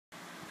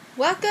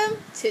Welcome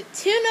to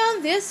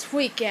Toono this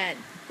weekend.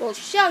 We'll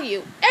show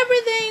you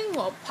everything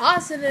we'll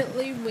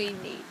positively we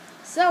need.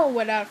 So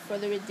without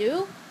further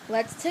ado,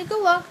 let's take a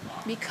look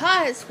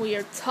because we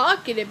are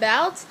talking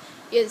about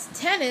is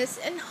tennis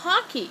and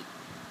hockey.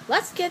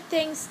 Let's get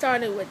things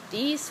started with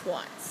these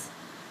ones.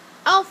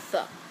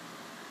 Alpha,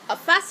 a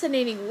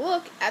fascinating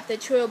look at the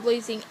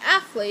trailblazing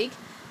athlete,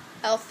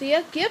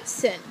 Althea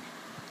Gibson.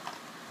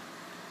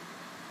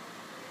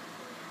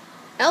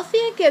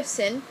 Althea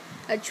Gibson,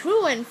 a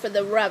truant for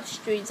the rough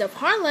streets of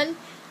Harlem,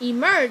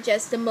 emerged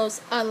as the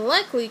most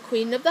unlikely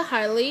queen of the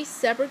highly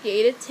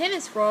segregated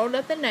tennis world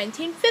of the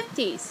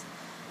 1950s.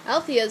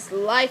 Althea's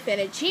life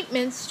and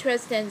achievements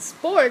transcend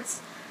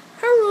sports,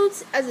 her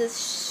roots as a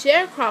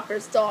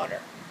sharecropper's daughter,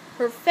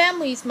 her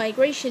family's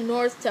migration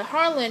north to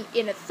Harlem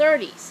in the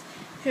 30s,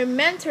 her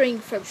mentoring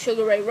from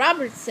Sugar Ray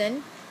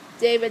Robertson,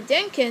 David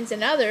Dinkins,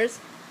 and others,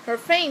 her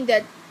fame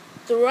that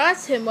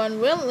thrust him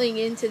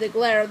unwillingly into the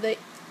glare of the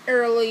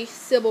early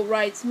civil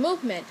rights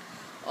movement,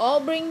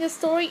 all bring the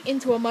story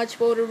into a much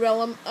bolder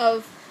realm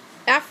of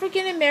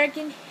African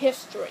American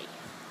history.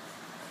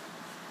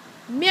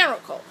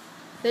 Miracle,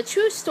 the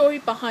true story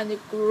behind the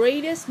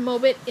greatest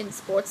moment in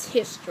sports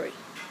history.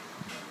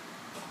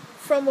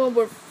 From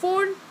over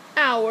 4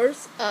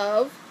 hours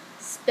of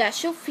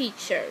special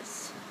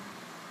features.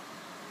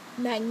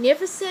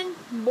 Magnificent,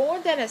 more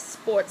than a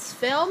sports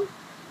film,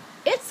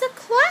 it's a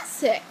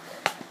classic.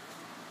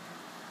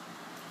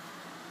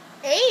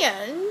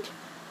 And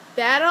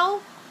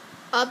Battle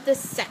of the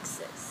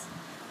Sexes,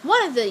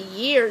 one of the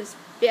year's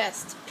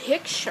best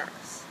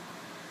pictures.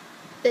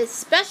 The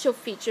special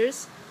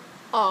features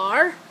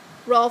are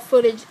raw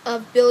footage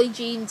of Billie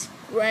Jean's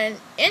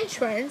grand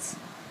entrance,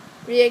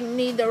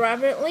 reignited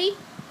elaborately,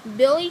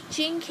 Billie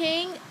Jean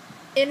King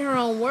in her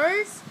own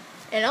words,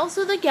 and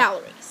also the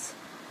galleries.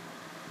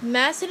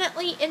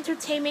 Massively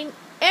entertaining,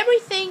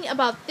 everything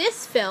about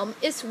this film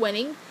is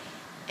winning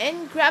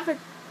and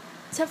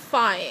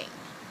gratifying.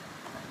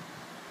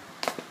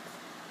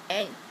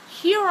 And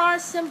here are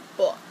some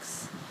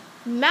books.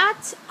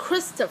 Matt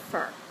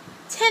Christopher,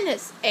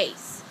 tennis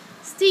ace.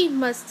 Steve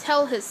must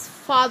tell his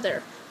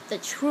father the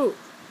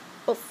truth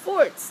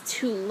before it's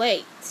too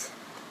late.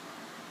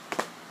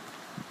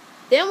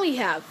 Then we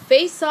have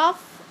Face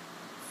Off,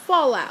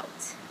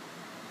 Fallout.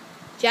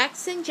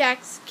 Jackson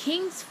Jacks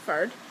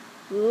Kingsford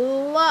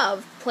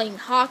loved playing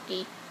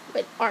hockey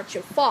with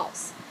Archer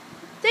Falls.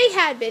 They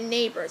had been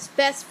neighbors,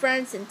 best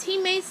friends, and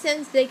teammates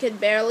since they could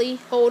barely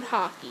hold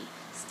hockey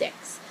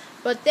sticks.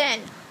 But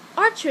then,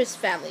 Archer's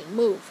family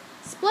moved,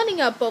 splitting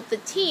up both the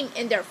team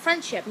and their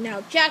friendship.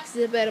 Now Jax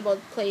is available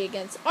to play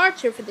against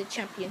Archer for the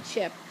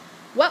championship.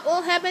 What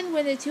will happen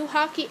when the two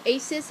hockey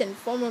aces and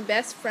former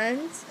best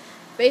friends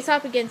face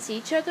off against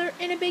each other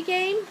in a big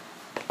game?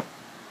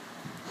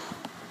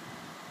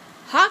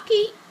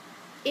 Hockey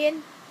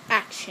in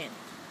action.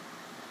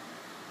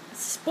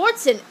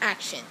 Sports in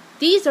action.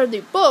 These are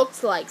the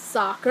books like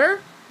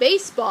soccer,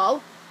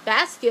 baseball,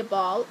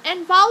 basketball,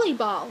 and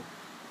volleyball.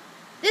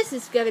 This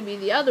is going to be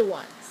the other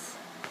ones.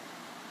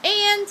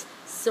 And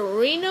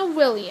Serena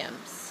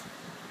Williams.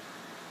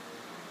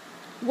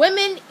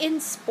 Women in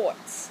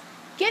sports.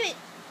 Get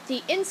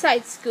the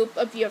inside scoop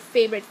of your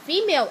favorite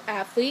female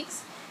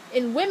athletes.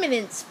 In Women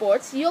in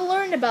Sports, you'll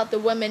learn about the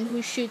women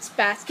who shoot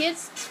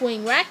baskets,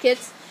 swing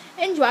rackets,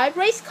 and drive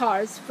race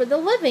cars for the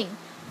living.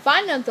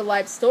 Find out the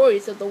life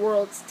stories of the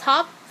world's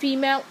top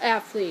female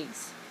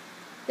athletes.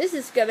 This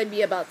is going to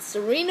be about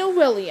Serena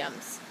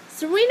Williams.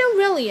 Serena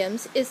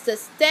Williams is the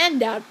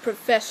standout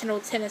professional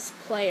tennis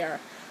player.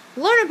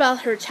 Learn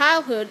about her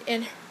childhood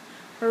and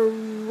her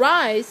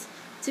rise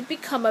to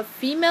become a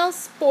female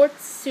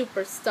sports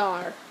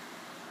superstar.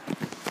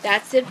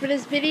 That's it for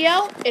this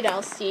video, and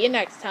I'll see you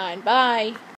next time. Bye.